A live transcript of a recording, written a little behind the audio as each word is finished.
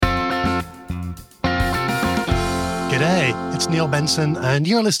G'day, it's Neil Benson, and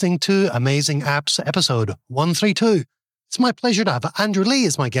you're listening to Amazing Apps episode 132. It's my pleasure to have Andrew Lee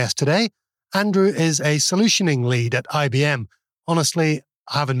as my guest today. Andrew is a solutioning lead at IBM. Honestly,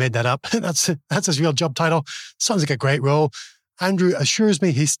 I haven't made that up. That's his real job title. Sounds like a great role. Andrew assures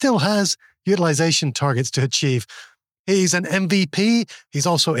me he still has utilization targets to achieve. He's an MVP. He's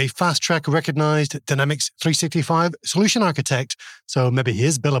also a fast-track recognized Dynamics 365 solution architect, so maybe he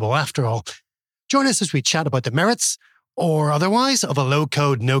is billable after all. Join us as we chat about the merits, or otherwise, of a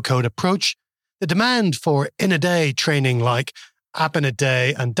low-code, no-code approach, the demand for in-a-day training like App in a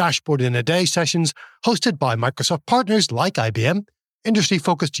Day and Dashboard in a Day sessions hosted by Microsoft partners like IBM,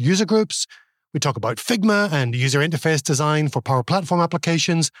 industry-focused user groups. We talk about Figma and user interface design for Power Platform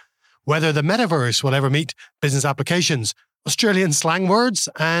applications, whether the metaverse will ever meet business applications, Australian slang words,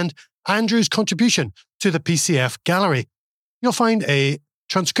 and Andrew's contribution to the PCF gallery. You'll find a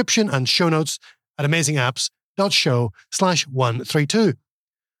transcription and show notes at amazingapps.show/132.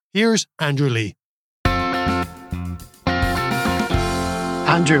 Here's Andrew Lee.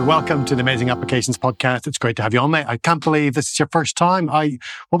 Andrew, welcome to the Amazing Applications podcast. It's great to have you on, mate. I can't believe this is your first time.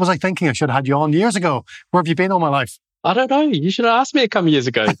 What was I thinking? I should have had you on years ago. Where have you been all my life? I don't know. You should have asked me a couple of years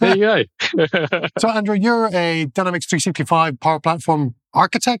ago. There you go. So, Andrew, you're a Dynamics 365 Power Platform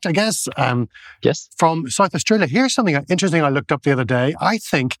architect, I guess. Yes. From South Australia. Here's something interesting I looked up the other day. I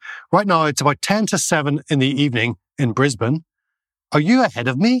think right now it's about 10 to 7 in the evening in Brisbane. Are you ahead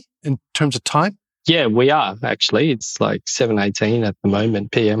of me in terms of time? Yeah, we are, actually. It's like 7:18 at the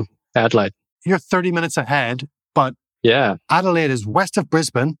moment, PM, Adelaide. You're 30 minutes ahead, but yeah, Adelaide is west of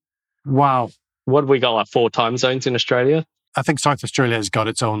Brisbane. Wow. What have we got, like 4 time zones in Australia? I think South Australia has got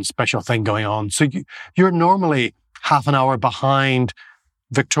its own special thing going on. So you're normally half an hour behind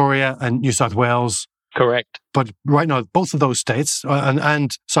Victoria and New South Wales. Correct. But right now, both of those states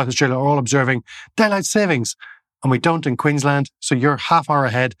and South Australia are all observing daylight savings. And we don't in Queensland. So you're half hour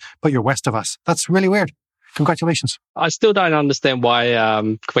ahead, but you're west of us. That's really weird. Congratulations. I still don't understand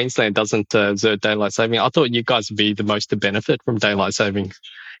why Queensland doesn't observe daylight saving. I thought you guys would be the most to benefit from daylight saving,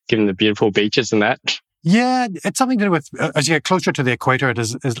 given the beautiful beaches and that. Yeah, it's something to do with, as you get closer to the equator, it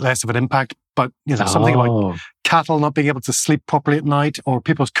is less of an impact. But, something about cattle not being able to sleep properly at night or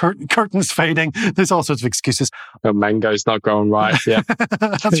people's curtains fading. There's all sorts of excuses. Or mangoes not growing right, yeah.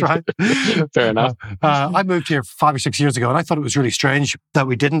 That's right. Fair enough. I moved here 5 or 6 years ago, and I thought it was really strange that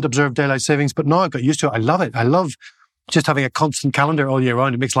we didn't observe daylight savings. But now I've got used to it. I love it. I love just having a constant calendar all year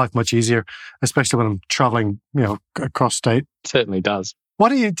round. It makes life much easier, especially when I'm traveling, across state. Certainly does. Why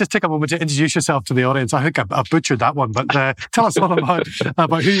don't you just take a moment to introduce yourself to the audience? I think I butchered that one, but tell us all about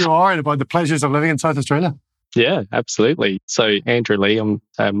who you are and about the pleasures of living in South Australia. Yeah, absolutely. So Andrew Lee, I'm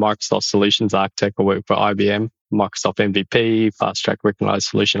a Microsoft Solutions Architect. I work for IBM, Microsoft MVP, Fast Track Recognized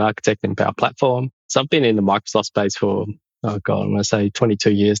Solution Architect in Power Platform. So I've been in the Microsoft space for, I'm going to say 22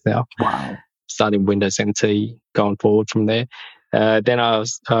 years now. Wow. Starting Windows NT, going forward from there. Then I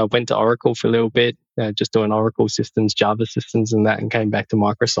went to Oracle for a little bit, just doing Oracle systems, Java systems and that, and came back to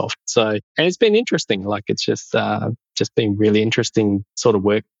Microsoft. And it's been interesting. Like it's just been really interesting sort of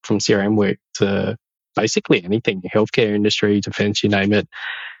work, from CRM work to basically anything, healthcare industry, defense, you name it.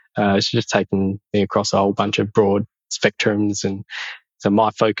 It's just taken me across a whole bunch of broad spectrums. And so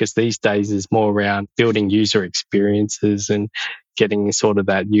my focus these days is more around building user experiences and getting sort of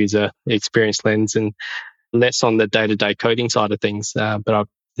that user experience lens, and less on the day-to-day coding side of things. But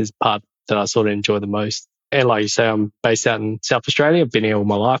there's part that I sort of enjoy the most. And like you say, I'm based out in South Australia. I've been here all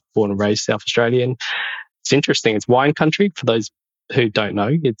my life, born and raised South Australian. It's interesting. It's wine country. For those who don't know,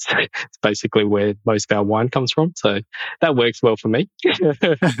 it's basically where most of our wine comes from. So that works well for me. Good.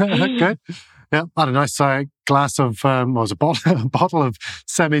 Yeah, I had a nice glass of, a bottle of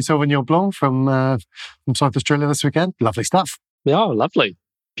semi-Sauvignon Blanc from South Australia this weekend. Lovely stuff. Yeah, lovely.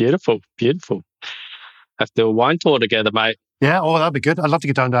 Beautiful, beautiful. Have to do a wine tour together, mate. Yeah, that'd be good. I'd love to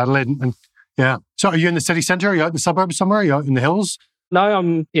get down to Adelaide. And yeah. So are you in the city centre? Are you out in the suburbs somewhere? Are you out in the hills? No,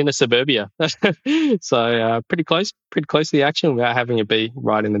 I'm in a suburbia. So pretty close to the action without having to be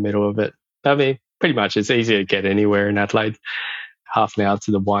right in the middle of it. I mean, pretty much it's easy to get anywhere in Adelaide. Half an hour to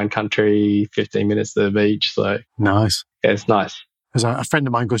the wine country, 15 minutes to the beach. So nice. Yeah, it's nice. There's a friend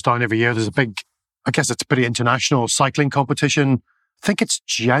of mine goes down every year. There's a big, I guess it's a pretty international cycling competition. I think it's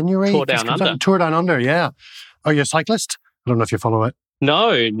January. Tour Down Under. Tour Down Under, yeah. Are you a cyclist? I don't know if you follow it.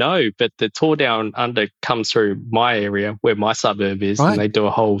 No, but the Tour Down Under comes through my area where my suburb is, right. And they do a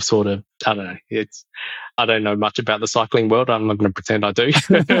whole sort of, I don't know, I don't know much about the cycling world. I'm not going to pretend I do.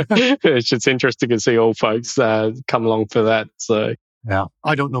 It's just interesting to see all folks come along for that. So Yeah.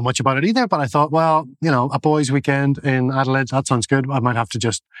 I don't know much about it either, but I thought, well, a boys' weekend in Adelaide, that sounds good. I might have to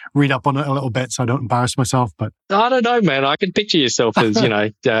just read up on it a little bit so I don't embarrass myself. But I don't know, man. I can picture yourself as, in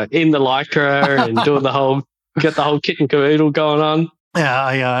the lycra and doing get the whole kit and caboodle going on. Yeah,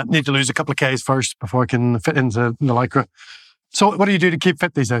 I need to lose a couple of Ks first before I can fit into the lycra. So what do you do to keep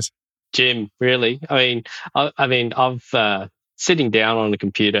fit these days? Gym, really. I've sitting down on a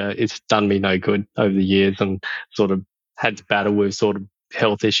computer, it's done me no good over the years, and sort of had to battle with sort of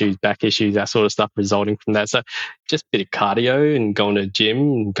health issues, back issues, that sort of stuff resulting from that. So just a bit of cardio and going to the gym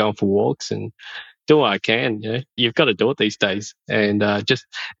and going for walks and do what I can. You've got to do it these days. And just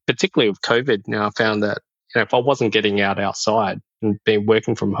particularly with COVID, now I found that if I wasn't getting outside and been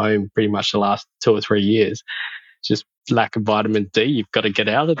working from home pretty much the last 2 or 3 years, just lack of vitamin D. You've got to get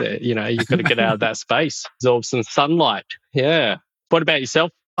out of there. You've got to get out of that space, absorb some sunlight. Yeah. What about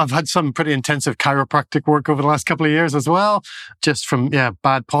yourself? I've had some pretty intensive chiropractic work over the last couple of years as well, just from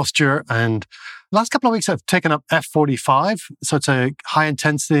bad posture. And last couple of weeks I've taken up F45. So it's a high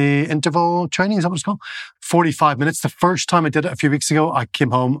intensity interval training. Is that what it's called? 45 minutes. The first time I did it a few weeks ago, I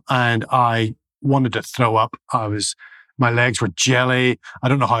came home and I wanted to throw up. My legs were jelly. I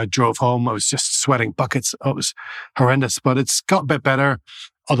don't know how I drove home. I was just sweating buckets. It was horrendous, but it's got a bit better.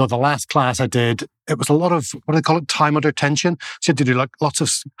 Although the last class I did, it was a lot of, what do they call it? Time under tension. So you had to do lots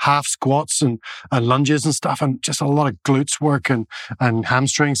of half squats and lunges and stuff, and just a lot of glutes work and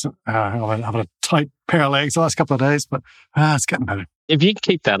hamstrings. I'm having a tight pair of legs the last couple of days, but it's getting better. If you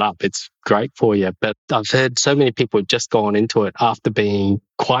keep that up, it's great for you. But I've heard so many people just gone into it after being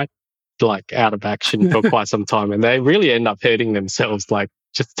quite out of action for quite some time, and they really end up hurting themselves. So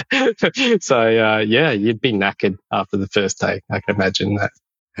you'd be knackered after the first day. I can imagine that.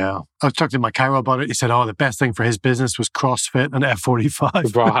 Yeah. I was talking to my chiro about it. He said, the best thing for his business was CrossFit and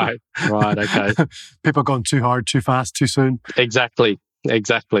F45. Right. Okay. People going too hard, too fast, too soon. Exactly.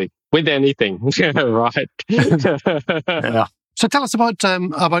 With anything. Right. Yeah. So tell us about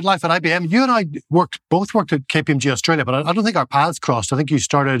life at IBM. You and I both worked at KPMG Australia, but I don't think our paths crossed. I think you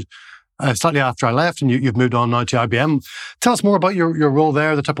started slightly after I left, and you've moved on now to IBM. Tell us more about your role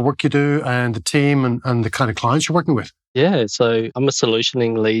there, the type of work you do, and the team, and the kind of clients you're working with. Yeah, so I'm a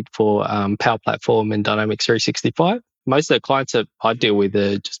solutioning lead for Power Platform and Dynamics 365. Most of the clients that I deal with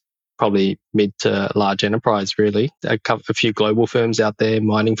are just probably mid to large enterprise, really. A few global firms out there,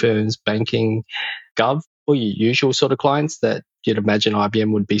 mining firms, banking, gov, all your usual sort of clients that you'd imagine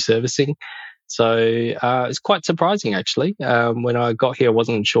IBM would be servicing. So it's quite surprising, actually. When I got here, I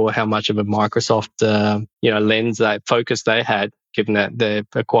wasn't sure how much of a Microsoft, lens, that focus they had, given that they've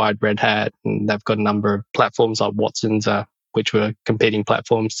acquired Red Hat and they've got a number of platforms like Watson's, which were competing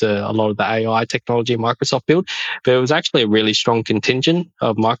platforms to a lot of the AI technology Microsoft built. But it was actually a really strong contingent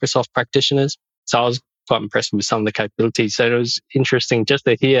of Microsoft practitioners. So I was quite impressed with some of the capabilities. So it was interesting just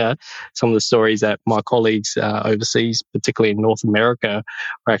to hear some of the stories that my colleagues overseas, particularly in North America,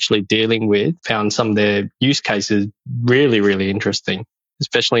 are actually dealing with. Found some of their use cases really, really interesting,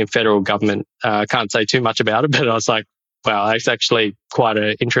 especially in federal government. I can't say too much about it, but I was like, wow, that's actually quite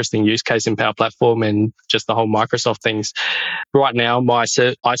an interesting use case in Power Platform and just the whole Microsoft things. Right now,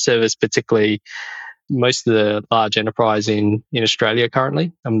 I service particularly most of the large enterprise in Australia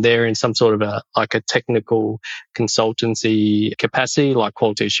currently. I'm there in some sort of a technical consultancy capacity, like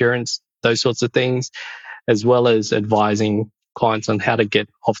quality assurance, those sorts of things, as well as advising clients on how to get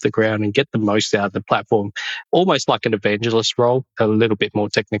off the ground and get the most out of the platform. Almost like an evangelist role, a little bit more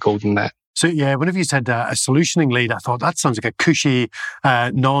technical than that. So yeah, whenever you said a solutioning lead, I thought that sounds like a cushy,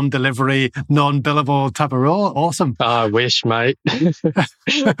 non-delivery, non-billable type of role. Awesome. I wish, mate.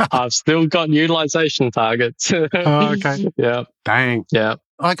 I've still got utilization targets. Oh, okay. Yeah. Dang. Yeah.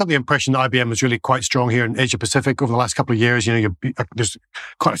 I got the impression that IBM was really quite strong here in Asia Pacific over the last couple of years. There's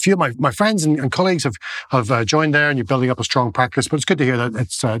quite a few of my friends and colleagues have joined there, and you're building up a strong practice. But it's good to hear that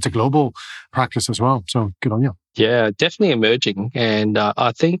it's a global practice as well. So good on you. Yeah, definitely emerging. And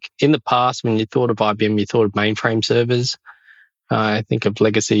I think in the past, when you thought of IBM, you thought of mainframe servers. I think of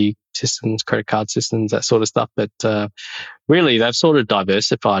legacy systems, credit card systems, that sort of stuff. But really, they've sort of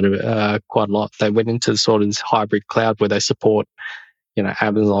diversified quite a lot. They went into sort of this hybrid cloud where they support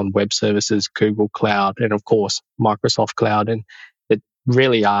Amazon Web Services, Google Cloud, and of course, Microsoft Cloud. And they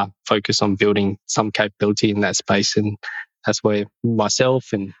really are focused on building some capability in that space. And that's where myself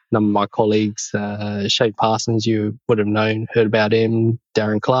and a number of my colleagues, Shane Parsons, you would have heard about him,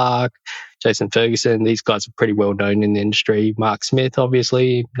 Darren Clark, Jason Ferguson, these guys are pretty well known in the industry. Mark Smith,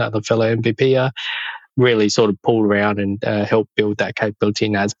 obviously, another fellow MVP, really sort of pulled around and helped build that capability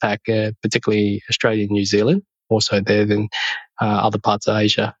in ASPAC, particularly Australia and New Zealand, also there than other parts of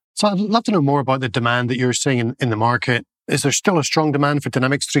Asia. So I'd love to know more about the demand that you're seeing in the market. Is there still a strong demand for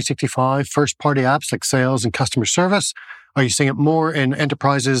Dynamics 365 first-party apps like sales and customer service? Are you seeing it more in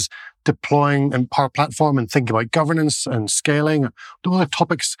enterprises deploying in Power Platform and thinking about governance and scaling? Those are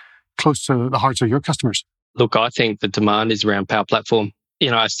topics close to the hearts of your customers. Look, I think the demand is around Power Platform.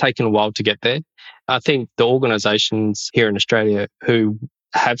 It's taken a while to get there. I think the organizations here in Australia who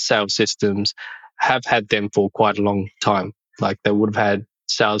have sales systems have had them for quite a long time. Like they would have had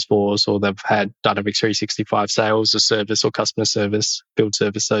Salesforce, or they've had Dynamics 365 sales or service or customer service, field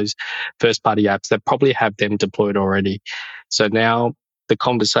service, those first-party apps. They probably have them deployed already. So now the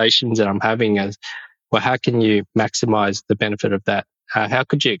conversations that I'm having is, well, how can you maximize the benefit of that? How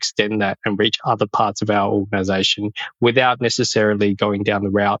could you extend that and reach other parts of our organization without necessarily going down the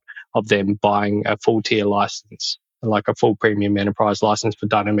route of them buying a full tier license, like a full premium enterprise license for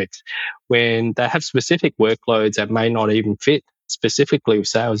Dynamics, when they have specific workloads that may not even fit specifically with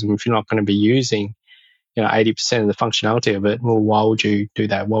sales? And if you're not going to be using 80% of the functionality of it, well, why would you do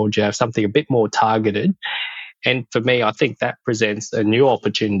that? Why would you have something a bit more targeted? And for me, I think that presents a new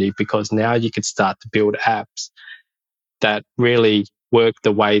opportunity, because now you could start to build apps that really work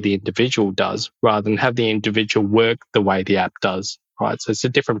the way the individual does, rather than have the individual work the way the app does, right? So it's a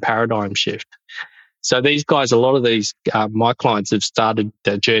different paradigm shift. So these guys, a lot of these, my clients have started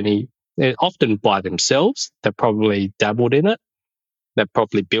their journey often by themselves. They've probably dabbled in it. They've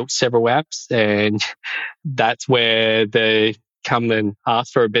probably built several apps, and that's where they come and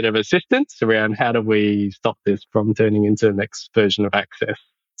ask for a bit of assistance around how do we stop this from turning into the next version of Access.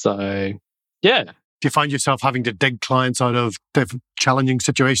 So, yeah. Do you find yourself having to dig clients out of the challenging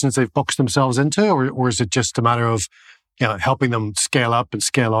situations they've boxed themselves into, or is it just a matter of helping them scale up and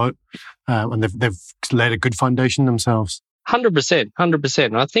scale out when they've laid a good foundation themselves?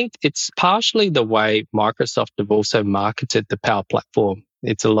 100%. I think it's partially the way Microsoft have also marketed the Power Platform.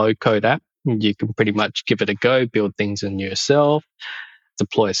 It's a low-code app. You can pretty much give it a go, build things in yourself,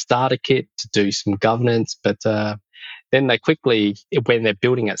 deploy a starter kit to do some governance. But then they quickly, when they're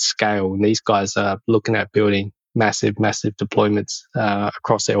building at scale, and these guys are looking at building massive deployments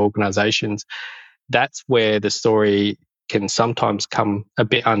across their organizations, that's where the story can sometimes come a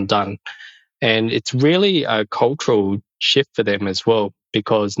bit undone. And it's really a cultural shift for them as well,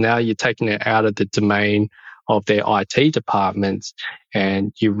 because now you're taking it out of the domain of their IT departments,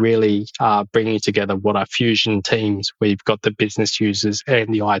 and you really are bringing together what are fusion teams, where you've got the business users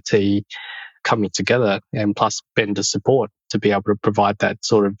and the IT coming together, and plus vendor support to be able to provide that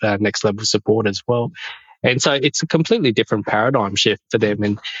sort of next level support as well. And so it's a completely different paradigm shift for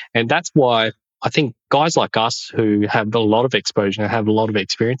them. And that's why I think guys like us who have a lot of exposure and have a lot of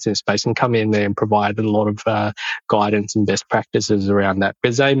experience in this space can come in there and provide a lot of guidance and best practices around that,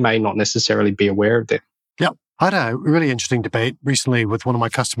 because they may not necessarily be aware of them. Yeah. I had a really interesting debate recently with one of my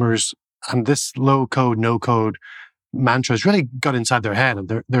customers, and this low code, no code mantra has really got inside their head,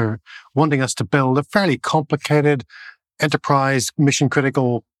 and they're wanting us to build a fairly complicated enterprise mission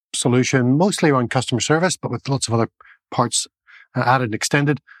critical solution, mostly around customer service, but with lots of other parts added and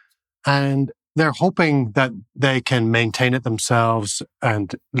extended. And they're hoping that they can maintain it themselves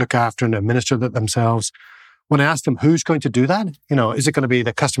and look after and administer it themselves. When I asked them who's going to do that, is it going to be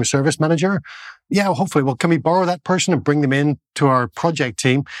the customer service manager? Yeah, well, hopefully. Well, can we borrow that person and bring them in to our project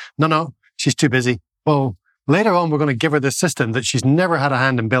team? No, she's too busy. Well, later on, we're going to give her this system that she's never had a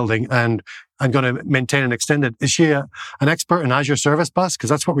hand in building, and I'm going to maintain and extend it. Is she an expert in Azure Service Bus? Because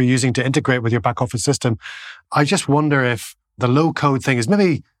that's what we're using to integrate with your back office system. I just wonder if the low code thing is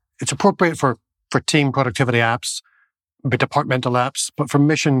maybe it's appropriate for team productivity apps, departmental apps, but for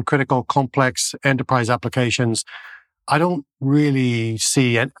mission critical, complex enterprise applications, I don't really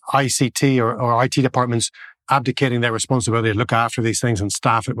see an ICT or IT departments abdicating their responsibility to look after these things and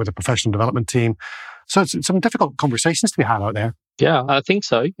staff it with a professional development team. So it's some difficult conversations to be had out there. Yeah, I think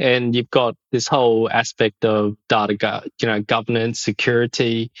so. And you've got this whole aspect of data, governance,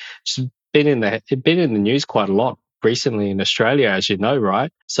 security. It's been in the news quite a lot recently in Australia, as you know,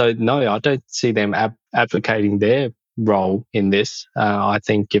 right? So no, I don't see them advocating their role in this. I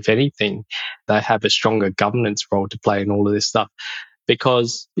think, if anything, they have a stronger governance role to play in all of this stuff,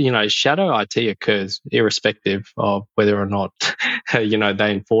 because, shadow IT occurs irrespective of whether or not,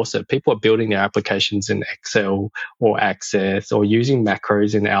 they enforce it. People are building their applications in Excel or Access or using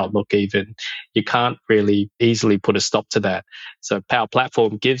macros in Outlook even. You can't really easily put a stop to that. So Power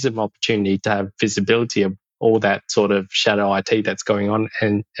Platform gives them opportunity to have visibility of all that sort of shadow IT that's going on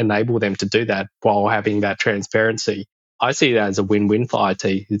and enable them to do that while having that transparency. I see that as a win-win for IT.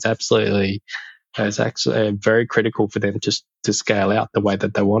 It's actually very critical for them to scale out the way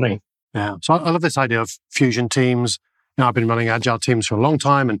that they're wanting. Yeah. So I love this idea of fusion teams. I've been running agile teams for a long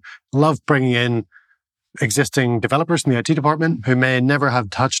time and love bringing in existing developers in the IT department who may never have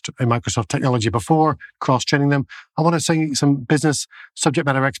touched a Microsoft technology before, cross-training them. I want to see some business subject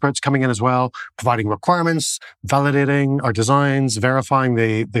matter experts coming in as well, providing requirements, validating our designs, verifying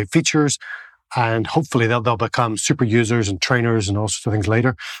the features, and hopefully they'll become super users and trainers and all sorts of things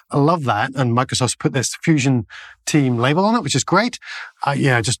later. I love that. And Microsoft's put this Fusion team label on it, which is great. You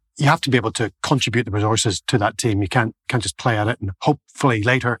have to be able to contribute the resources to that team. You can't just play at it and hopefully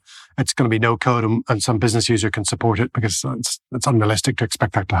later it's going to be no code and some business user can support it, because it's unrealistic to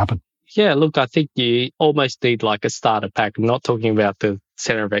expect that to happen. Yeah, look, I think you almost need like a starter pack. I'm not talking about the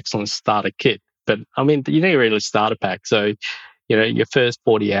Center of Excellence starter kit, but I mean, you need really a starter pack. So, your first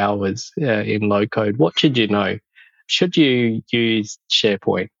 40 hours in low code, what should you know? Should you use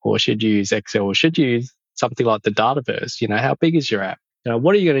SharePoint, or should you use Excel, or should you use something like the Dataverse? How big is your app?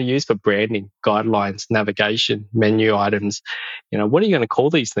 What are you going to use for branding, guidelines, navigation, menu items? What are you going to call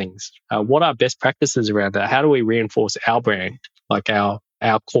these things? What are best practices around that? How do we reinforce our brand, like our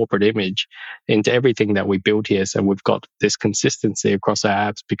corporate image, into everything that we build here, so we've got this consistency across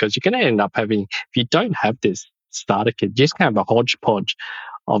our apps? Because you're going to end up having, if you don't have this starter kit, you just have a hodgepodge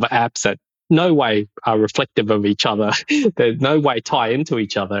of apps that no way are reflective of each other. There's no way tie into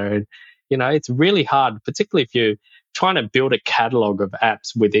each other. And, it's really hard, particularly if you're trying to build a catalog of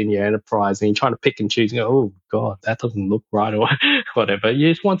apps within your enterprise and you're trying to pick and choose, oh God, that doesn't look right, or whatever.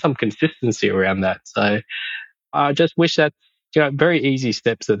 You just want some consistency around that. So I just wish that, very easy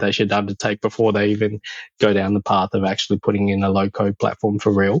steps that they should undertake before they even go down the path of actually putting in a low code platform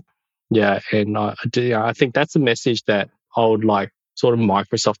for real. Yeah. And I think that's a message that I would like sort of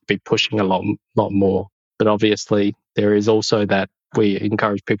Microsoft to be pushing a lot more. But obviously there is also that we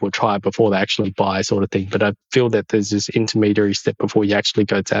encourage people to try it before they actually buy, sort of thing. But I feel that there's this intermediary step before you actually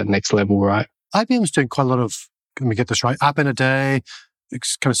go to that next level, right? IBM's doing quite a lot of, let me get this right, app in a day,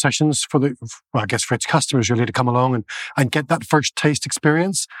 kind of sessions for for its customers really to come along and get that first taste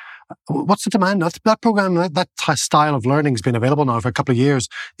experience. What's the demand? That program, that style of learning has been available now for a couple of years.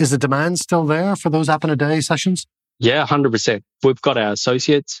 Is the demand still there for those app in a day sessions? Yeah, 100%. We've got our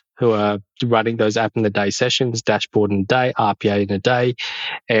associates who are running those app in the day sessions, dashboard in a day, RPA in a day,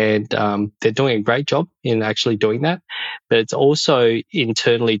 and they're doing a great job in actually doing that. But it's also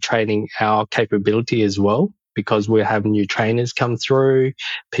internally training our capability as well, because we have new trainers come through.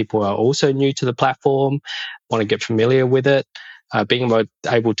 People are also new to the platform, want to get familiar with it. Being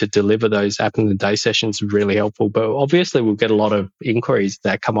able to deliver those app in the day sessions is really helpful. But obviously, we'll get a lot of inquiries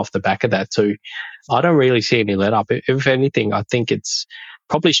that come off the back of that too. I don't really see any let up. If anything, I think it's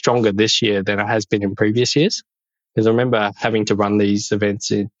probably stronger this year than it has been in previous years. Because I remember having to run these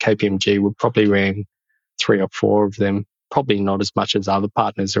events in KPMG. We probably ran 3 or 4 of them, probably not as much as other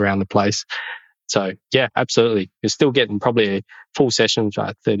partners around the place. So, yeah, absolutely. You're still getting probably a full session,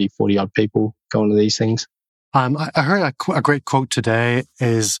 like 30, 40 odd people going to these things. I heard a great quote today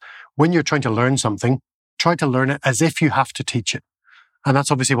is, when you're trying to learn something, try to learn it as if you have to teach it. And that's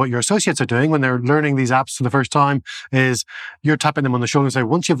obviously what your associates are doing when they're learning these apps for the first time, is you're tapping them on the shoulder and say,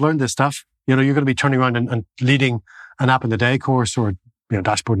 once you've learned this stuff, you're going to be turning around and leading an app in the day course, or,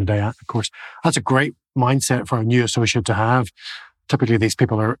 dashboard in the day course. That's a great mindset for a new associate to have. Typically, these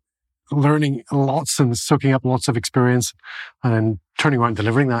people are learning lots and soaking up lots of experience, and turning around and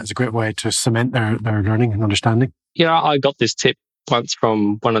delivering that is a great way to cement their learning and understanding. I got this tip once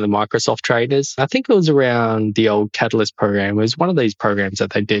from one of the Microsoft traders. I think it was around the old Catalyst program. It was one of these programs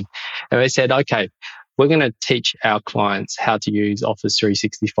that they did. And they said, okay, we're going to teach our clients how to use Office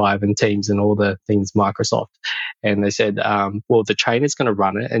 365 and Teams and all the things Microsoft. And they said, well, the trainer's going to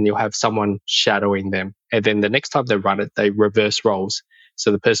run it and you'll have someone shadowing them. And then the next time they run it, they reverse roles.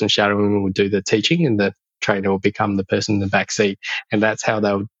 So the person shadowing will do the teaching and the trainer will become the person in the back seat. And that's how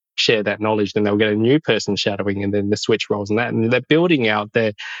they'll share that knowledge. Then they'll get a new person shadowing, and then the switch roles and that. And they're building out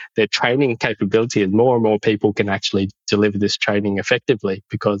their training capability, as more and more people can actually deliver this training effectively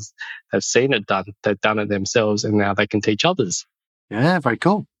because they've seen it done. They've done it themselves, and now they can teach others. Yeah, very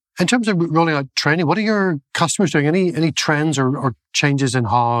cool. In terms of rolling out training, what are your customers doing? Any trends or changes in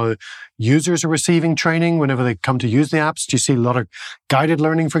how users are receiving training whenever they come to use the apps? Do you see a lot of guided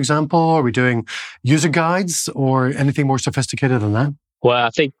learning, for example? Are we doing user guides or anything more sophisticated than that? Well, I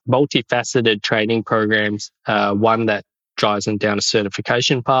think multifaceted training programs, one that drives them down a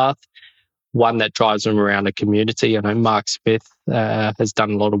certification path, one that drives them around a community. I know Mark Smith has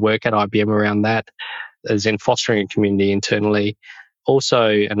done a lot of work at IBM around that, as in fostering a community internally. Also,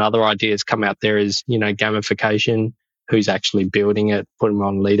 another idea that's come out there is, gamification. Who's actually building it, put them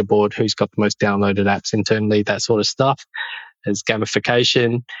on leaderboard, who's got the most downloaded apps internally, that sort of stuff. There's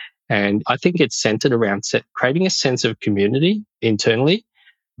gamification. And I think it's centered around creating a sense of community internally,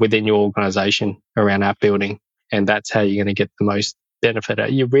 within your organization around app building. And that's how you're going to get the most benefit.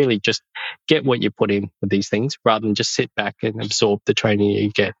 You really just get what you put in with these things rather than just sit back and absorb the training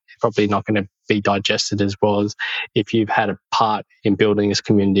you get. It's probably not going to be digested as well as if you've had a part in building this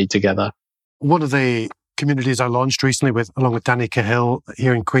community together. One of the communities I launched recently along with Danny Cahill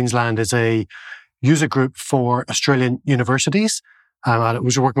here in Queensland is a user group for Australian universities. I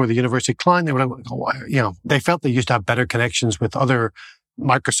was working with a university client. They were like, they felt they used to have better connections with other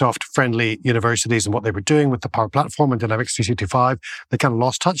Microsoft-friendly universities and what they were doing with the Power Platform and Dynamics 365. They kind of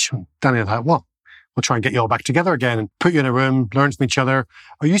lost touch. And Danny and I thought, well, we'll try and get you all back together again and put you in a room, learn from each other.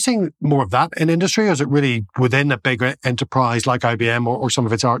 Are you seeing more of that in industry, or is it really within a big enterprise like IBM or some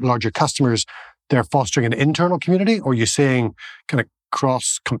of its larger customers, they're fostering an internal community, or are you seeing kind of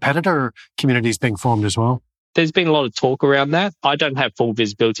cross-competitor communities being formed as well? There's been a lot of talk around that. I don't have full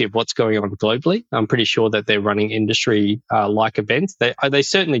visibility of what's going on globally. I'm pretty sure that they're running industry-like events. They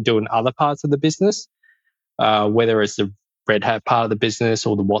certainly do in other parts of the business, whether it's the Red Hat part of the business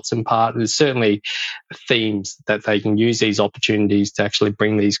or the Watson part. There's certainly themes that they can use these opportunities to actually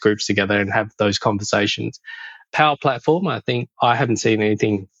bring these groups together and have those conversations. Power Platform, I think I haven't seen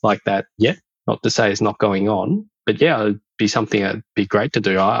anything like that yet. Not to say it's not going on, but yeah, it'd be something that'd be great to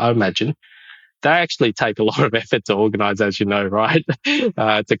do, I imagine. They actually take a lot of effort to organize, as you know, right?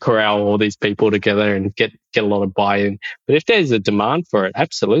 To corral all these people together and get a lot of buy-in. But if there's a demand for it,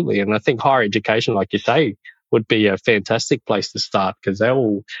 absolutely. And I think higher education, like you say, would be a fantastic place to start because they're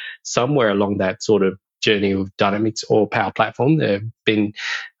all somewhere along that sort of journey of Dynamics or Power Platform. They've been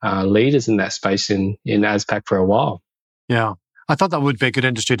leaders in that space in ASPAC for a while. Yeah. I thought that would be a good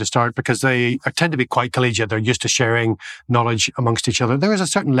industry to start because they tend to be quite collegiate. They're used to sharing knowledge amongst each other. There is a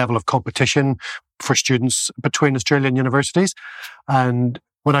certain level of competition for students between Australian universities. And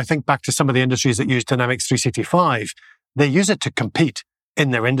when I think back to some of the industries that use Dynamics 365, they use it to compete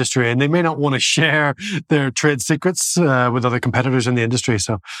in their industry, and they may not want to share their trade secrets with other competitors in the industry.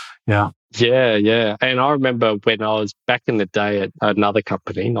 So, yeah. Yeah. And I remember when I was back in the day at another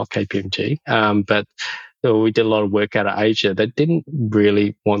company, not KPMG, but we did a lot of work out of Asia. They didn't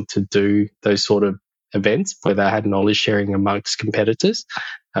really want to do those sort of events where they had knowledge sharing amongst competitors.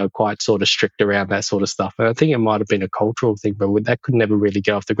 Quite sort of strict around that sort of stuff. And I think it might have been a cultural thing, but that could never really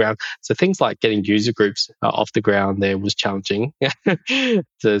get off the ground. So things like getting user groups off the ground there was challenging.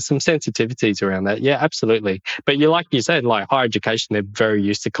 There's some sensitivities around that. Yeah, absolutely. But like you said, like higher education, they're very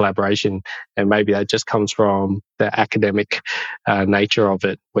used to collaboration. And maybe that just comes from the academic nature of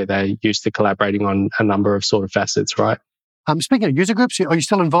it, where they're used to collaborating on a number of sort of facets, right? Speaking of user groups, are you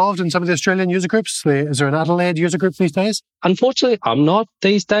still involved in some of the Australian user groups? Is there an Adelaide user group these days? Unfortunately, I'm not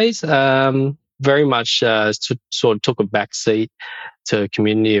these days. Very much sort of took a back seat to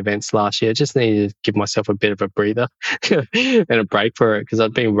community events last year. Just needed to give myself a bit of a breather and a break for it because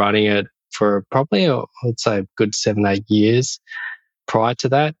I'd been running it for probably, I would say, a good 7-8 years prior to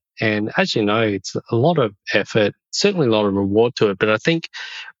that. And as you know, it's a lot of effort, certainly a lot of reward to it. But I think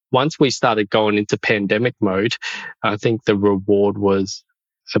once we started going into pandemic mode, I think the reward was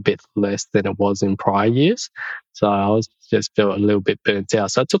a bit less than it was in prior years. So I just felt a little bit burnt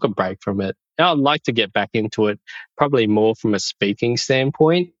out. So I took a break from it. Now I'd like to get back into it, probably more from a speaking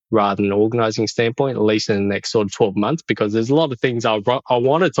standpoint rather than an organizing standpoint, at least in the next sort of 12 months, because there's a lot of things I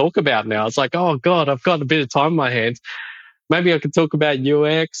want to talk about now. It's like, oh God, I've got a bit of time in my hands. Maybe I could talk about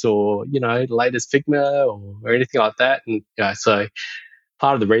UX or, latest Figma or anything like that. And so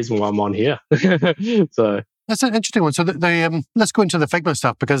part of the reason why I'm on here. So that's an interesting one. So let's go into the Figma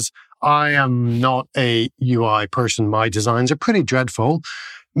stuff because I am not a UI person. My designs are pretty dreadful.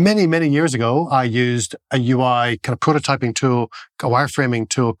 Many, many years ago, I used a UI kind of prototyping tool, a wireframing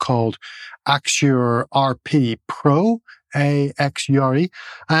tool called Axure RP Pro, AXURE.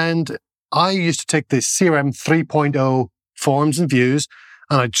 And I used to take the CRM 3.0 forms and views,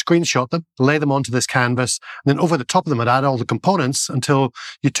 and I'd screenshot them, lay them onto this canvas, and then over the top of them, I'd add all the components until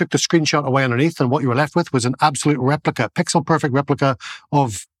you took the screenshot away underneath, and what you were left with was an absolute replica, pixel-perfect replica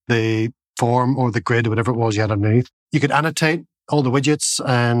of the form or the grid or whatever it was you had underneath. You could annotate all the widgets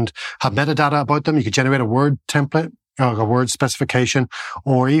and have metadata about them. You could generate a Word template, a Word specification,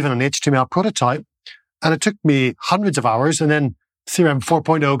 or even an HTML prototype. And it took me hundreds of hours, and then CRM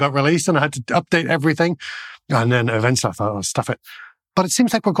 4.0 got released, and I had to update everything. And then eventually I thought, stuff it. But it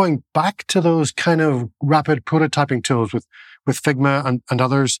seems like we're going back to those kind of rapid prototyping tools with Figma and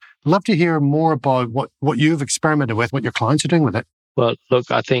others. Love to hear more about what you've experimented with, what your clients are doing with it. Well,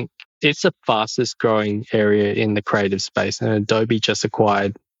 look, I think it's the fastest growing area in the creative space, and Adobe just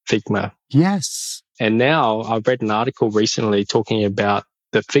acquired Figma. Yes. And now I've read an article recently talking about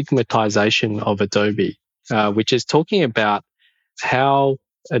the Figmatization of Adobe, which is talking about how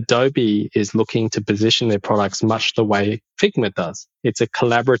Adobe is looking to position their products much the way Figma does. It's a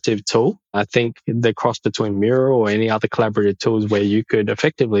collaborative tool. I think the cross between Miro or any other collaborative tools where you could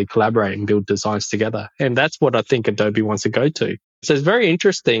effectively collaborate and build designs together. And that's what I think Adobe wants to go to. So it's very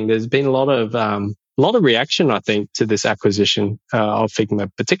interesting. There's been a lot of reaction, I think, to this acquisition of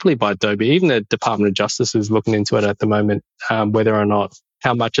Figma, particularly by Adobe. Even the Department of Justice is looking into it at the moment, whether or not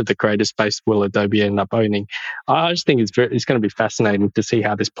how much of the creative space will Adobe end up owning. I just think it's going to be fascinating to see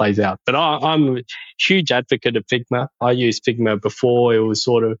how this plays out. But I'm a huge advocate of Figma. I used Figma before. It was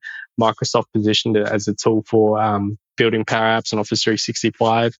sort of Microsoft positioned it as a tool for building Power Apps and Office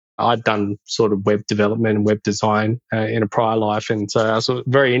 365. I'd done sort of web development and web design in a prior life. And so I was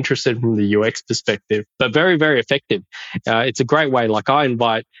very interested from the UX perspective, but very, very effective. It's a great way. Like I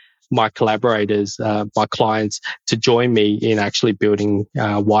invite my collaborators, my clients to join me in actually building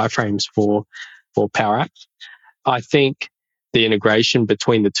wireframes for Power Apps. I think the integration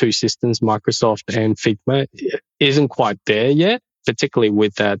between the two systems, Microsoft and Figma, isn't quite there yet, particularly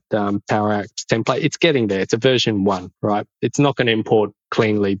with that Power Apps template. It's getting there. It's a version 1, right? It's not going to import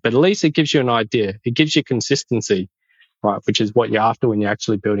cleanly, but at least it gives you an idea. It gives you consistency, right, which is what you're after when you're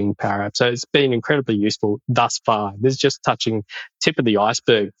actually building Power Apps. So it's been incredibly useful thus far. This is just touching tip of the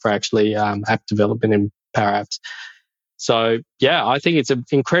iceberg for actually app development in Power Apps. So, yeah, I think it's an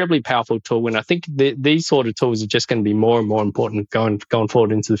incredibly powerful tool, and I think these sort of tools are just going to be more and more important going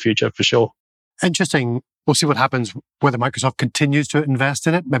forward into the future for sure. Interesting. We'll see what happens, whether Microsoft continues to invest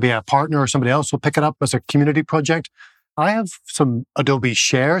in it. Maybe a partner or somebody else will pick it up as a community project. I have some Adobe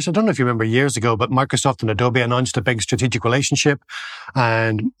shares. I don't know if you remember years ago, but Microsoft and Adobe announced a big strategic relationship,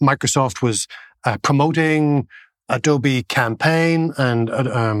 and Microsoft was promoting Adobe Campaign and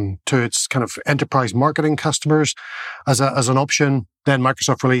to its kind of enterprise marketing customers as an option. Then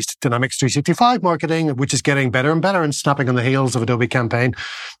Microsoft released Dynamics 365 marketing, which is getting better and better and snapping on the heels of Adobe Campaign.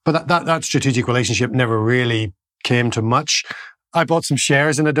 But that strategic relationship never really came to much. I bought some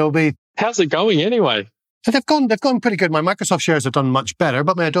shares in Adobe. How's it going anyway? They've gone pretty good. My Microsoft shares have done much better,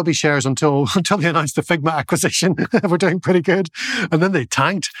 but my Adobe shares until they announced the Figma acquisition were doing pretty good. And then they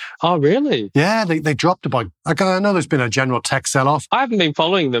tanked. Oh, really? Yeah, they dropped about, I know there's been a general tech sell-off. I haven't been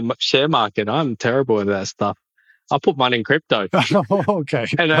following the share market. I'm terrible at that stuff. I put mine in crypto. Okay.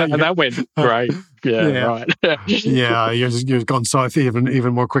 And that went great. Yeah. Right. Yeah, you've gone south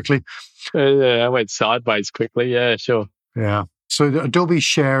even more quickly. I went sideways quickly. Yeah, sure. Yeah. So the Adobe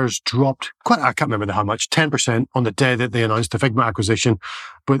shares dropped I can't remember how much, 10% on the day that they announced the Figma acquisition.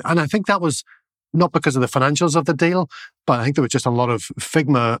 And I think that was not because of the financials of the deal, but I think there was just a lot of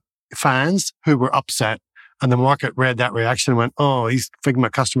Figma fans who were upset. And the market read that reaction and went, oh, these Figma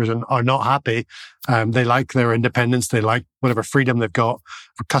customers are not happy. They like their independence. They like whatever freedom they've got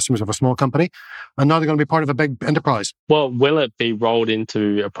for customers of a small company. And now they're going to be part of a big enterprise. Well, will it be rolled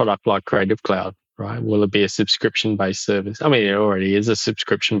into a product like Creative Cloud? Right? Will it be a subscription-based service? I mean, it already is a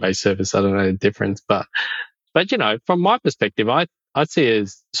subscription-based service. I don't know the difference, but from my perspective, I'd see it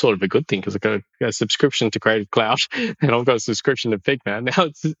as sort of a good thing because I've got a subscription to Creative Cloud and I've got a subscription to Figma.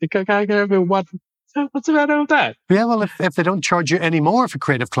 Now what's the matter with that? Yeah, well, if they don't charge you any more for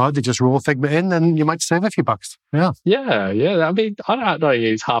Creative Cloud, they just roll Figma in, then you might save a few bucks. Yeah. Yeah. I mean, I don't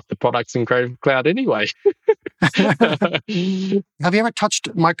use half the products in Creative Cloud anyway. Have you ever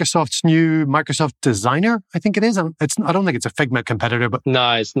touched Microsoft's new Microsoft Designer? I think it is. I don't think it's a Figma competitor, but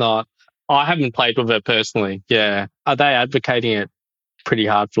no, it's not. I haven't played with it personally. Yeah, are they advocating it pretty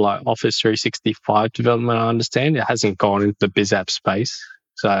hard for like Office 365 development? I understand it hasn't gone into the biz app space,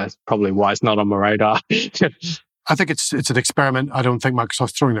 so that's probably why it's not on my radar. I think it's an experiment. I don't think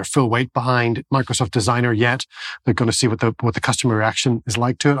Microsoft's throwing their full weight behind Microsoft Designer yet. They're going to see what the customer reaction is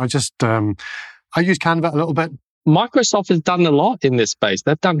like to it. I use Canva a little bit. Microsoft has done a lot in this space.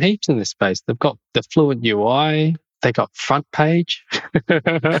 They've done heaps in this space. They've got the Fluent UI. They got Front Page.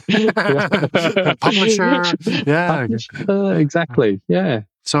 Publisher. Yeah. Exactly. Yeah.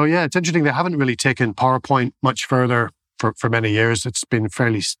 So, yeah, it's interesting. They haven't really taken PowerPoint much further for many years. It's been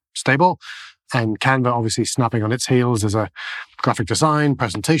fairly stable. And Canva obviously snapping on its heels as a graphic design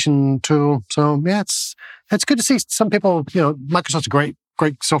presentation tool. So, yeah, it's good to see some people, Microsoft's a great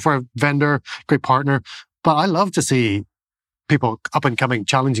software vendor, great partner. But I love to see people up and coming,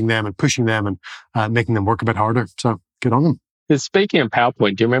 challenging them and pushing them and making them work a bit harder. So good on them. Speaking of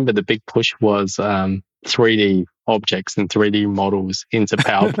PowerPoint, do you remember the big push was 3D objects and 3D models into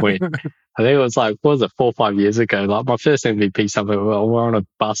PowerPoint. I think it was like, what was it, 4 or 5 years ago? Like my first MVP, something, well, we're on a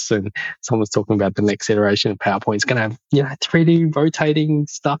bus and someone's talking about the next iteration of PowerPoint. It's going to have, 3D rotating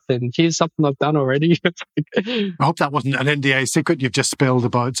stuff. And here's something I've done already. I hope that wasn't an NDA secret you've just spilled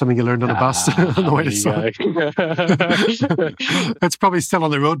about something you learned on a bus on the way to site. It's probably still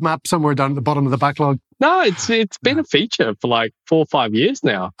on the roadmap somewhere down at the bottom of the backlog. No, it's been a feature for like 4 or 5 years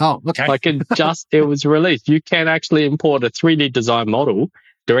now. Oh, okay. Like it was released. You can actually import a 3D design model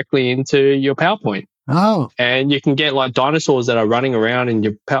directly into your PowerPoint. Oh. And you can get like dinosaurs that are running around in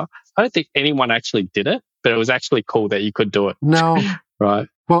your I don't think anyone actually did it, but it was actually cool that you could do it. No. Right.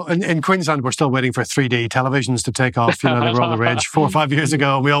 Well, in Queensland, we're still waiting for 3D televisions to take off. They were all the rage 4 or 5 years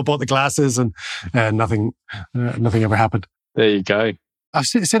ago. We all bought the glasses and nothing ever happened. There you go. I've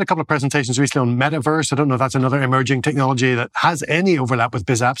seen a couple of presentations recently on metaverse. I don't know if that's another emerging technology that has any overlap with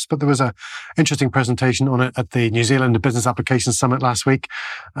BizApps, but there was an interesting presentation on it at the New Zealand Business Applications Summit last week.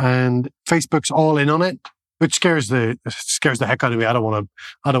 And Facebook's all in on it, which scares the heck out of me. I don't want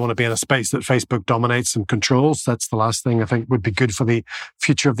to be in a space that Facebook dominates and controls. That's the last thing I think would be good for the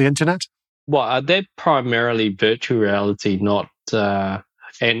future of the internet. Well, they're primarily virtual reality, not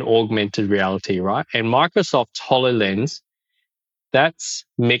and augmented reality, right? And Microsoft's HoloLens, that's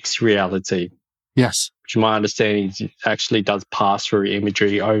mixed reality. Yes. Which my understanding is actually does pass-through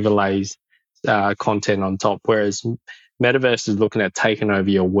imagery, overlays content on top, whereas Metaverse is looking at taking over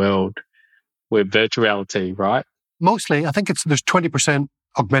your world with virtual reality, right? Mostly, I think there's 20%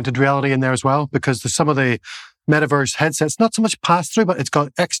 augmented reality in there as well, because there's some of the Metaverse headsets, not so much pass-through, but it's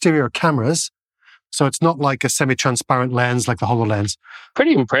got exterior cameras. So it's not like a semi-transparent lens like the HoloLens.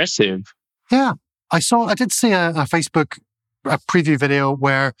 Pretty impressive. Yeah. I did see a Facebook preview video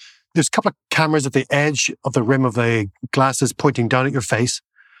where there's a couple of cameras at the edge of the rim of the glasses pointing down at your face.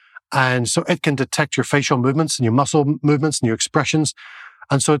 And so it can detect your facial movements and your muscle movements and your expressions.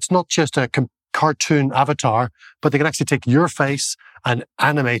 And so it's not just a cartoon avatar, but they can actually take your face and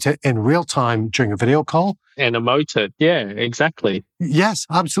animate it in real time during a video call. And emote it. Yeah, exactly. Yes,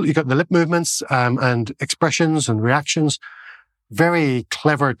 absolutely. You've got the lip movements and expressions and reactions. Very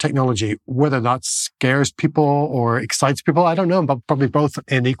clever technology. Whether that scares people or excites people, I don't know, but probably both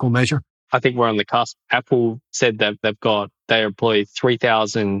in equal measure. I think we're on the cusp. Apple said that they employ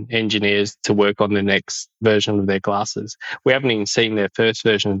 3,000 engineers to work on the next version of their glasses. We haven't even seen their first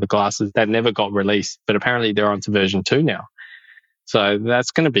version of the glasses. That never got released, but apparently they're on to version 2 now. So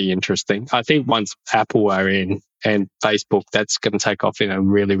that's going to be interesting. I think once Apple are in and Facebook, that's going to take off in a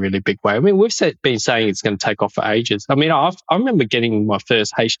really, really big way. I mean, we've been saying it's going to take off for ages. I mean, I remember getting my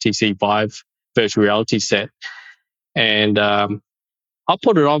first HTC Vive virtual reality set, and I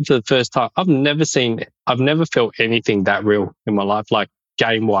put it on for the first time. I've never felt anything that real in my life, like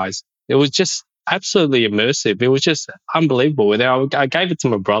game-wise. It was just absolutely immersive. It was just unbelievable. And I gave it to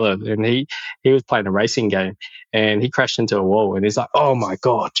my brother, and he was playing a racing game, and he crashed into a wall, and he's like, "Oh my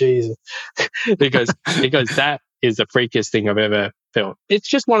God, Jesus!" he goes, "That is the freakiest thing I've ever felt." It's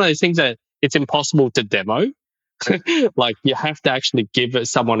just one of those things that it's impossible to demo. Like you have to actually give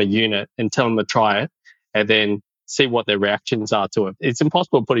someone a unit and tell them to try it, and then see what their reactions are to it. It's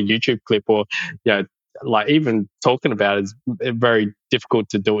impossible to put a YouTube clip or, like even talking about it is very difficult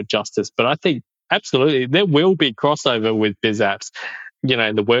to do it justice. But I think absolutely there will be crossover with BizApps,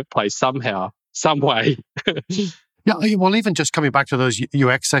 in the workplace somehow, some way. Yeah, well, even just coming back to those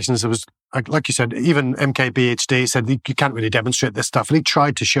UX sessions, it was, like you said, even MKBHD said you can't really demonstrate this stuff. And he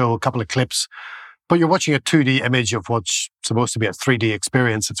tried to show a couple of clips, but you're watching a 2D image of what's supposed to be a 3D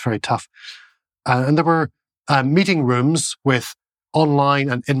experience. It's very tough. And there were meeting rooms with online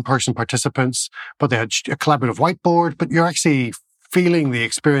and in-person participants, but they had a collaborative whiteboard, but you're actually feeling the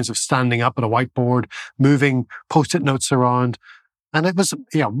experience of standing up at a whiteboard, moving Post-it notes around. And it was,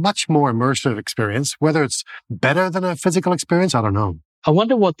 much more immersive experience. Whether it's better than a physical experience, I don't know. I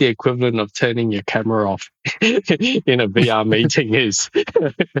wonder what the equivalent of turning your camera off in a VR meeting is.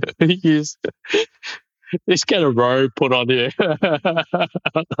 Just get a robe put on you.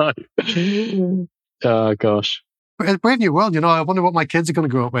 Oh, gosh. It's a brave new world, I wonder what my kids are going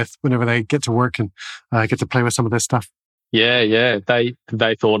to grow up with whenever they get to work and get to play with some of this stuff. Yeah. They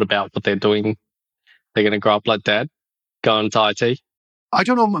thought about what they're doing. They're going to grow up like Dad, go into IT. I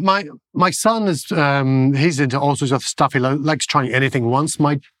don't know. My son is, he's into all sorts of stuff. He likes trying anything once.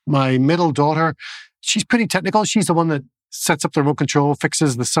 My middle daughter, she's pretty technical. She's the one that sets up the remote control,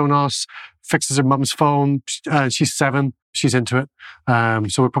 fixes the Sonos, fixes her mum's phone. She's 7. She's into it.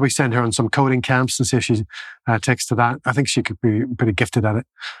 So we'll probably send her on some coding camps and see if she takes to that. I think she could be pretty gifted at it.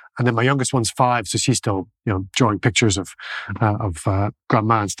 And then my youngest one's 5, so she's still, drawing pictures of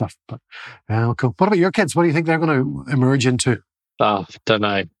grandma and stuff. But cool. What about your kids? What do you think they're going to emerge into? Oh, don't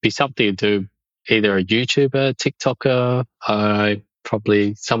know. Be something to either a YouTuber, TikToker,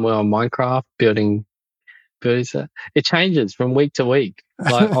 probably somewhere on Minecraft building. It changes from week to week.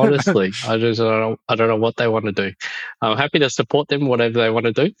 Like honestly, I don't know what they want to do. I'm happy to support them, whatever they want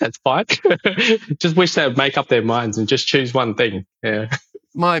to do. That's fine. Just wish they would make up their minds and just choose one thing. Yeah.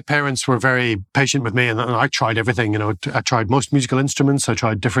 My parents were very patient with me, and I tried everything. I tried most musical instruments. I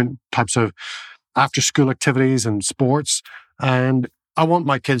tried different types of after-school activities and sports. And I want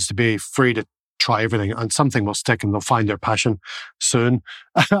my kids to be free to try everything, and something will stick, and they'll find their passion soon.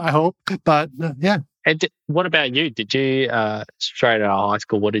 I hope. But yeah. And what about you? Did you straight out of high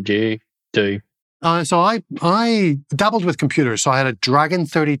school? What did you do? So I dabbled with computers. So I had a Dragon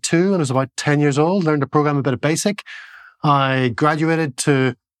 32 when I was about 10 years old. Learned to program a bit of BASIC. I graduated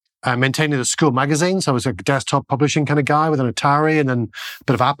to maintaining the school magazine. So I was a desktop publishing kind of guy with an Atari and then a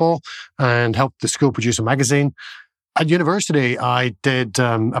bit of Apple, and helped the school produce a magazine. At university, I did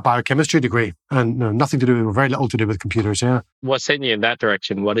a biochemistry degree, and nothing to do, very little to do with computers. Yeah. What sent you in that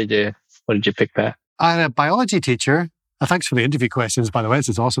direction? What did you pick that? I had a biology teacher. Thanks for the interview questions, by the way. This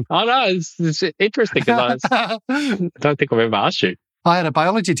is awesome. Oh, no, it's interesting because I don't think I've ever asked you. I had a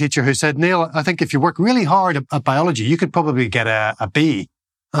biology teacher who said, Neil, I think if you work really hard at biology, you could probably get a B.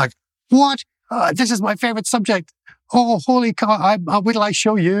 I'm like, what? This is my favorite subject. Oh, holy cow, wait till I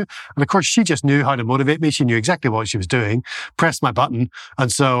show you. And of course, she just knew how to motivate me. She knew exactly what she was doing, pressed my button.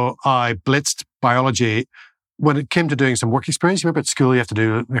 And so I blitzed biology. When it came to doing some work experience, you remember at school you have to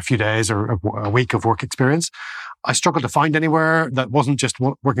do a few days or a week of work experience. I struggled to find anywhere that wasn't just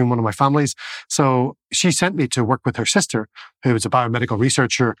working in one of my families. So she sent me to work with her sister, who was a biomedical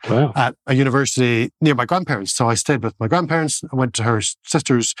researcher at a university near my grandparents. So I stayed with my grandparents. I went to her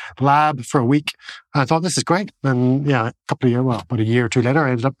sister's lab for a week. I thought, this is great. And yeah, about a year or two later,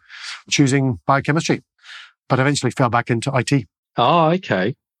 I ended up choosing biochemistry, but eventually fell back into IT. Oh,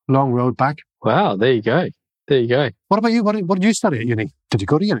 okay. Long road back. Wow, there you go. There you go. What about you? What did you study at uni? Did you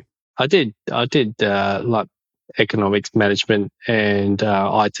go to uni? I did like economics, management, and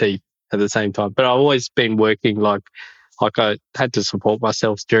IT at the same time. But I've always been working like I had to support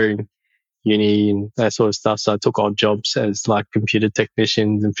myself during uni and that sort of stuff. So I took odd jobs as like computer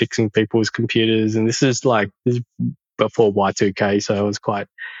technicians and fixing people's computers. And this is before Y2K, so I was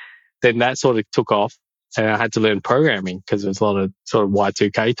then that sort of took off. And I had to learn programming because there's a lot of sort of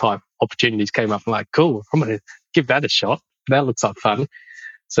Y2K type opportunities came up. I'm like, cool, I'm going to give that a shot. That looks like fun.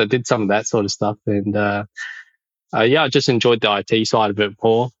 So I did some of that sort of stuff. And I just enjoyed the IT side a bit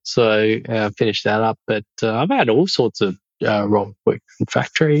more. So I finished that up. But I've had all sorts of roles. Worked in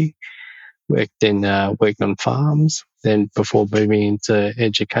factory, worked on farms. Then before moving into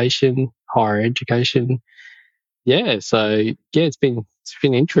education, higher education. Yeah, so yeah, it's been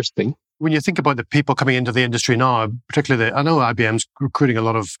interesting. When you think about the people coming into the industry now, particularly I know IBM's recruiting a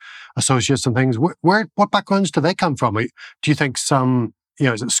lot of associates and things. What backgrounds do they come from? Do you think some,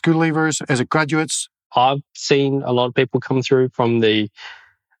 is it school leavers? Is it graduates? I've seen a lot of people come through from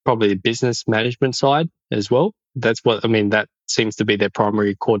probably the business management side as well. That seems to be their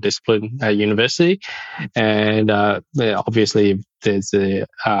primary core discipline at university. And obviously there's the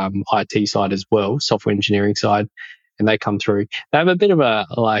IT side as well, software engineering side. And they come through. They have a bit of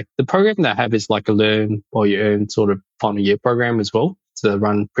the program they have is like a learn while you earn sort of final year program as well. So they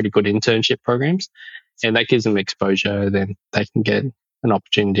run pretty good internship programs, and that gives them exposure. Then they can get an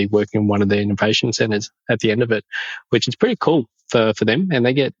opportunity working in one of the innovation centers at the end of it, which is pretty cool for them. And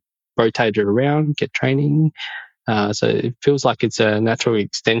they get rotated around, get training. So it feels like it's a natural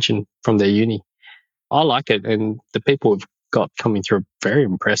extension from their uni. I like it. And the people we've got coming through are very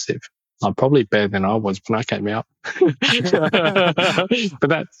impressive. I'm probably better than I was when I came out. But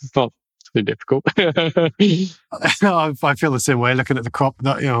that's not too difficult. No, I feel the same way looking at the crop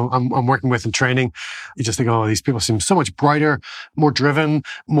that I'm working with in training. You just think, oh, these people seem so much brighter, more driven,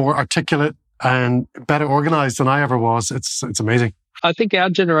 more articulate, and better organized than I ever was. It's amazing. I think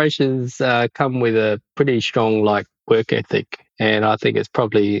our generations come with a pretty strong work ethic, and I think it's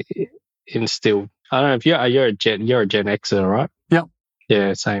probably instilled. I don't know if you're a Gen Xer, right? Yeah.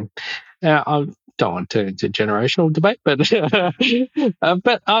 Yeah, same. I don't want to turn into a generational debate, but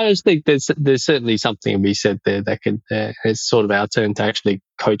I just think there's certainly something to be said there that it's sort of our turn to actually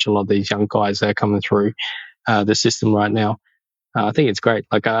coach a lot of these young guys that are coming through the system right now. I think it's great.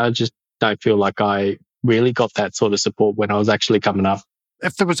 I just don't feel like I really got that sort of support when I was actually coming up.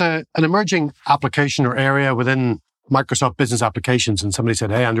 If there was an emerging application or area within Microsoft Business Applications and somebody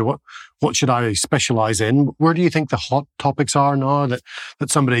said, hey, Andrew, what should I specialize in? Where do you think the hot topics are now that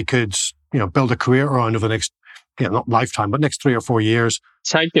somebody could, build a career around over the next, not lifetime, but next 3 or 4 years?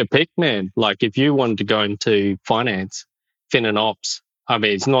 Take your pick, man. Like if you wanted to go into finance, fin and ops, I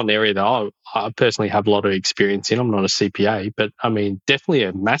mean, it's not an area that I personally have a lot of experience in. I'm not a CPA, but I mean, definitely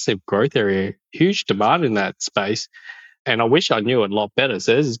a massive growth area, huge demand in that space. And I wish I knew it a lot better.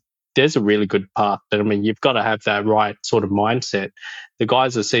 So there's a really good path. But I mean, you've got to have that right sort of mindset. The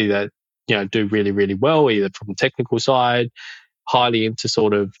guys that see that, do really, really well, either from the technical side, highly into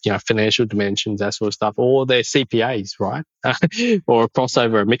sort of, financial dimensions, that sort of stuff, or they're CPAs, right? Or a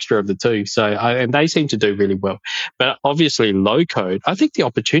crossover, a mixture of the two. So, and they seem to do really well. But obviously low code, I think the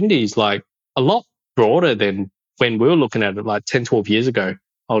opportunity is like a lot broader than when we were looking at it like 10, 12 years ago,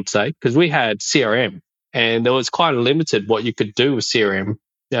 I would say, because we had CRM and there was quite limited what you could do with CRM.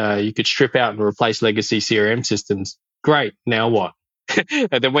 You could strip out and replace legacy CRM systems. Great. Now what?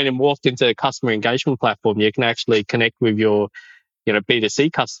 And then when it walked into a customer engagement platform, you can actually connect with your,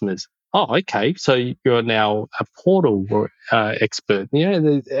 B2C customers. Oh, okay. So you're now a portal expert,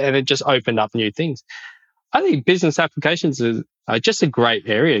 and it just opened up new things. I think business applications are just a great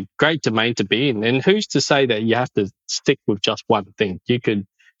area, great domain to be in. And who's to say that you have to stick with just one thing? You could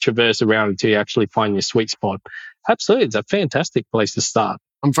traverse around until you actually find your sweet spot. Absolutely. It's a fantastic place to start.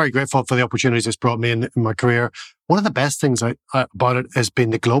 I'm very grateful for the opportunities it's brought me in my career. One of the best things about it has been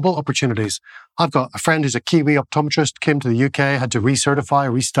the global opportunities. I've got a friend who's a Kiwi optometrist, came to the UK, had to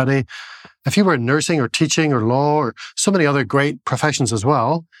recertify, restudy. If you were in nursing or teaching or law or so many other great professions as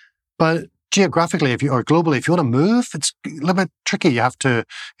well, but geographically, or globally, if you want to move, it's a little bit tricky. You have to,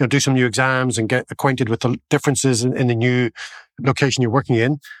 do some new exams and get acquainted with the differences in the new location you're working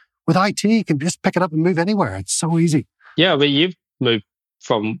in. With IT, you can just pick it up and move anywhere. It's so easy. Yeah, but you've moved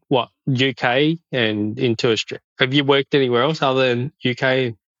from UK and into Australia. Have you worked anywhere else other than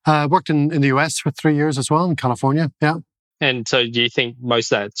UK? Worked in the US for 3 years as well, in California. Yeah. And so do you think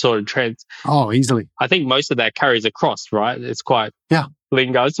most of that sort of trends? Oh, easily. I think most of that carries across, right? It's quite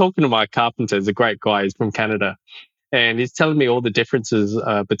lingo. I was talking to my carpenter, he's a great guy, he's from Canada. And he's telling me all the differences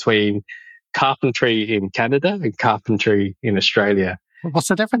between carpentry in Canada and carpentry in Australia. What's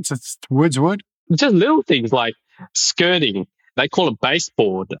the difference? It's wood. Just little things like skirting. They call it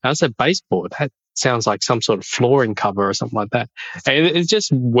baseboard. I said baseboard. That sounds like some sort of flooring cover or something like that. And it's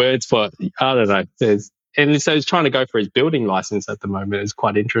just words for, I don't know. And so he's trying to go for his building license at the moment. It's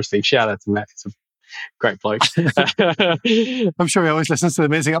quite interesting. Shout out to Matt. He's a great bloke. I'm sure he always listens to the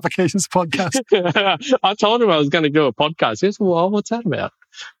Amazing Applications podcast. I told him I was going to do a podcast. He said, well, what's that about?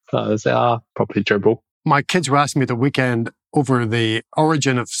 So I said, probably dribble. My kids were asking me the weekend over the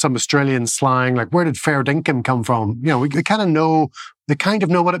origin of some Australian slang, like where did fair dinkum come from? We kind of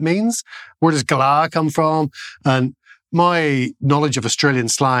know what it means. Where does galah come from? And my knowledge of Australian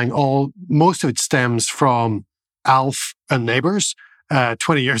slang, most of it stems from Alf and Neighbours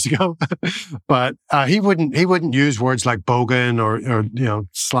 20 years ago. But he wouldn't use words like bogan or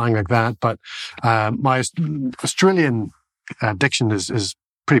slang like that. But my Australian diction is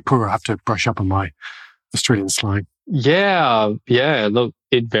pretty poor. I have to brush up on my Australian slang. Yeah. Look,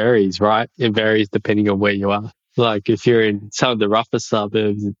 it varies, right? It varies depending on where you are. Like if you're in some of the rougher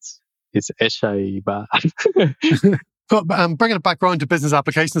suburbs, it's eshay, but. But bringing it back around to business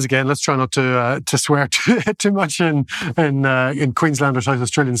applications again, let's try not to swear too much in Queensland or South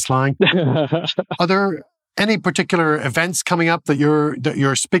Australian slang. Are there any particular events coming up that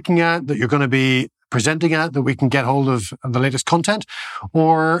you're speaking at, that you're going to be presenting at, that we can get hold of the latest content?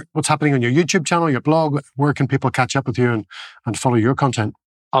 Or what's happening on your YouTube channel, your blog? Where can people catch up with you and follow your content?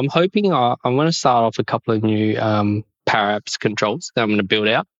 I'm hoping I'm going to start off a couple of new Power Apps controls that I'm going to build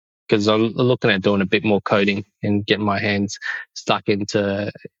out, because I'm looking at doing a bit more coding and getting my hands stuck into,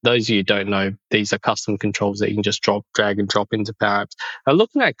 those of you who don't know, these are custom controls that you can just drag and drop into Power Apps. I'm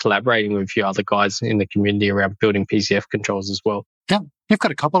looking at collaborating with a few other guys in the community around building PCF controls as well. Yeah, you've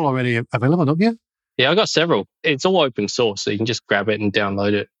got a couple already available, don't you? Yeah, I got several. It's all open source, so you can just grab it and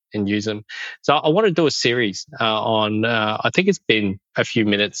download it and use them. So I want to do a series on, I think it's been a few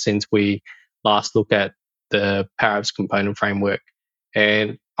minutes since we last looked at the Power Apps component framework.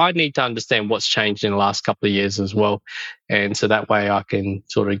 And I need to understand what's changed in the last couple of years as well. And so that way I can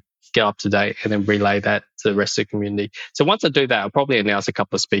sort of get up to date and then relay that to the rest of the community. So once I do that, I'll probably announce a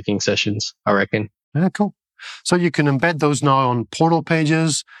couple of speaking sessions, I reckon. Yeah, cool. So you can embed those now on portal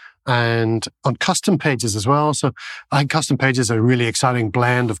pages and on custom pages as well. So I think custom pages are a really exciting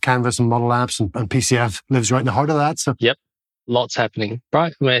blend of Canvas and model apps, and PCF lives right in the heart of that. So yep, lots happening,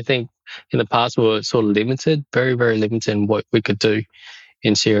 right? I mean, I think In the past, we were sort of limited, very, very limited in what we could do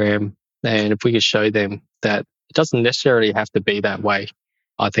in CRM. And if we could show them that it doesn't necessarily have to be that way,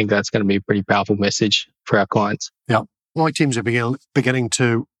 I think that's going to be a pretty powerful message for our clients. Yeah. My teams are beginning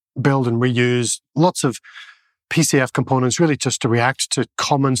to build and reuse lots of PCF components, really just to react to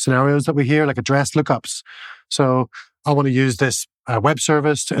common scenarios that we hear, like address lookups. So I want to use this web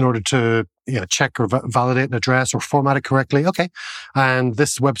service in order to check or validate an address or format it correctly. Okay. And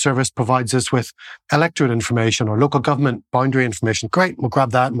this web service provides us with electorate information or local government boundary information. Great. We'll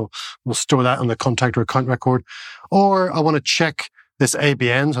grab that and we'll store that on the contact or account record. Or I want to check this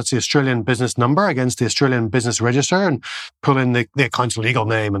ABN, so that's the Australian business number, against the Australian business register and pull in the account's legal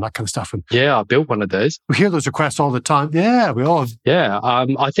name and that kind of stuff. And yeah, I built one of those. We hear those requests all the time. Yeah, we all have. Yeah,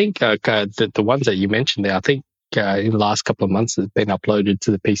 I think the ones that you mentioned there, I think in the last couple of months has been uploaded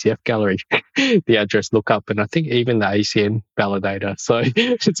to the PCF gallery, the address lookup, and I think even the ACN validator. So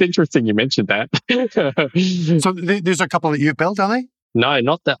it's interesting you mentioned that. So there's a couple that you've built, are they? No,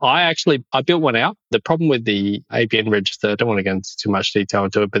 not that. I built one out. The problem with the ABN register, I don't want to go into too much detail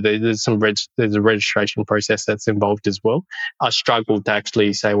into it, but there's a registration process that's involved as well. I struggled to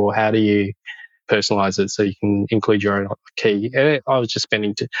actually say, well, how do you personalize it so you can include your own key? And I was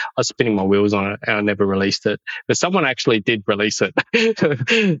spinning my wheels on it and I never released it. But someone actually did release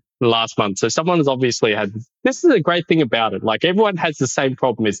it last month. So someone's obviously had, this is a great thing about it. Like everyone has the same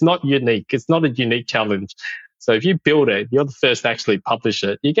problem. It's not unique. It's not a unique challenge. So if you build it, you're the first to actually publish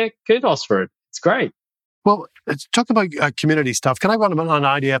it. You get kudos for it. It's great. Well, talk about community stuff. Can I run an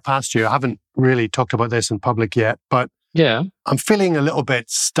idea past you? I haven't really talked about this in public yet, but yeah, I'm feeling a little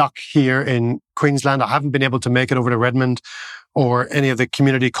bit stuck here in Queensland. I haven't been able to make it over to Redmond or any of the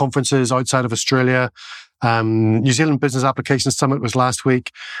community conferences outside of Australia. New Zealand Business Applications Summit was last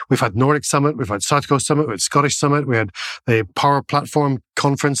week. We've had Nordic Summit. We've had South Coast Summit. We had Scottish Summit. We had the Power Platform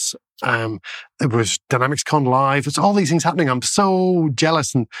Conference. It was Dynamics Con Live. It's all these things happening. I'm so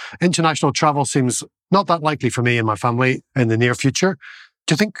jealous, and international travel seems not that likely for me and my family in the near future.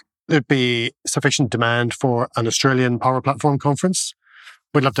 Do you think there'd be sufficient demand for an Australian Power Platform Conference?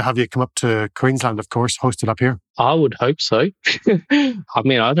 We'd love to have you come up to Queensland, of course, host it up here. I would hope so. I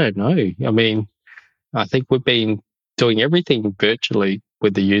mean, I don't know. I mean, I think we've been doing everything virtually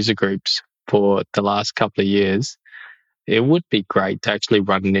with the user groups for the last couple of years. It would be great to actually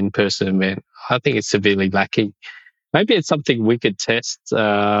run an in-person event. I think it's severely lacking. Maybe it's something we could test.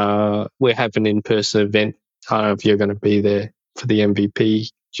 We have an in-person event. I don't know if you're going to be there for the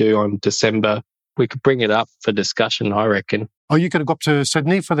MVP due on December. We could bring it up for discussion, I reckon. Oh, you could go up to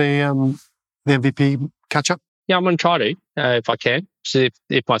Sydney for the MVP catch-up? Yeah, I'm going to try to, if I can,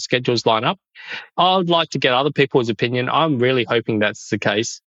 if my schedules line up. I would like to get other people's opinion. I'm really hoping that's the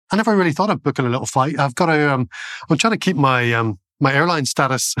case. I never really thought of booking a little flight. I've got to, I'm trying to keep my my airline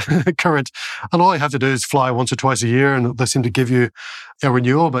status current, and all I have to do is fly once or twice a year, and they seem to give you a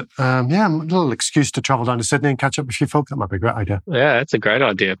renewal. But a little excuse to travel down to Sydney and catch up with a few folk. That might be a great idea. Yeah, that's a great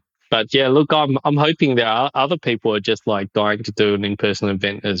idea. But yeah, look, I'm hoping there are other people are just like dying to do an in-person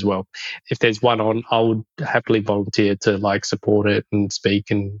event as well. If there's one on, I would happily volunteer to like support it and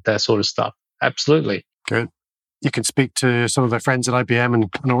speak and that sort of stuff. Absolutely. Good. You can speak to some of their friends at IBM and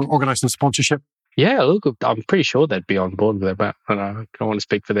organise some sponsorship. Yeah, look, I'm pretty sure they'd be on board with it, but I don't want to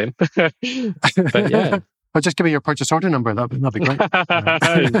speak for them. But yeah. But just give me your purchase order number. That'd be great.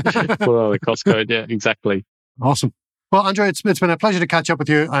 Well, the cost code, yeah, exactly. Awesome. Well, Andrew, it's been a pleasure to catch up with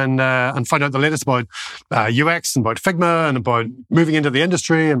you and find out the latest about UX and about Figma and about moving into the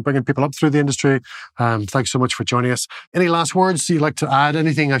industry and bringing people up through the industry. Thanks so much for joining us. Any last words you'd like to add?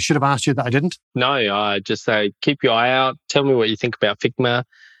 Anything I should have asked you that I didn't? No, I just say keep your eye out. Tell me what you think about Figma.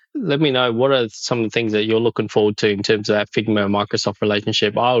 Let me know what are some of the things that you're looking forward to in terms of that Figma-Microsoft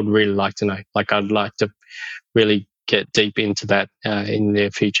relationship. I would really like to know. Like, I'd like to really get deep into that in the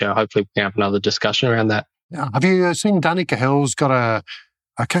future. Hopefully, we can have another discussion around that. Yeah. Have you seen Danny Cahill's got I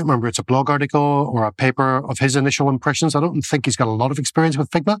can't remember, it's a blog article or a paper of his initial impressions. I don't think he's got a lot of experience with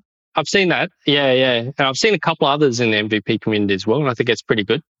Figma. I've seen that. Yeah. And I've seen a couple others in the MVP community as well, and I think it's pretty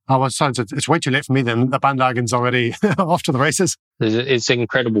good. Oh, well, it sounds it's way too late for me then. The bandwagon's already off to the races. It's an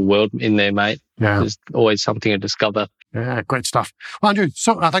incredible world in there, mate. Yeah. There's always something to discover. Yeah, great stuff. Well, Andrew,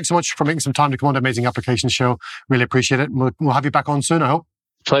 thanks so much for making some time to come on to Amazing Applications Show. Really appreciate it. We'll have you back on soon, I hope.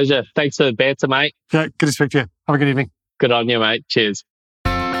 Pleasure. Thanks for the banter, mate. Yeah, good to speak to you. Have a good evening. Good on you, mate. Cheers.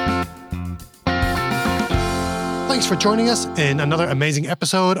 Thanks for joining us in another amazing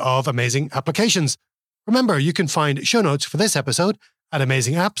episode of Amazing Applications. Remember, you can find show notes for this episode at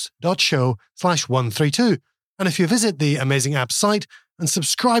amazingapps.show/132. And if you visit the Amazing Apps site and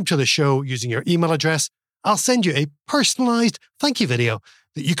subscribe to the show using your email address, I'll send you a personalized thank you video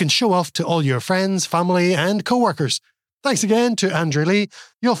that you can show off to all your friends, family, and coworkers. Thanks again to Andrew Lee.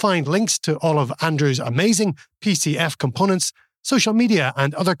 You'll find links to all of Andrew's amazing PCF components, social media,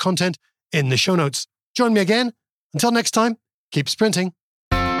 and other content in the show notes. Join me again. Until next time, keep sprinting.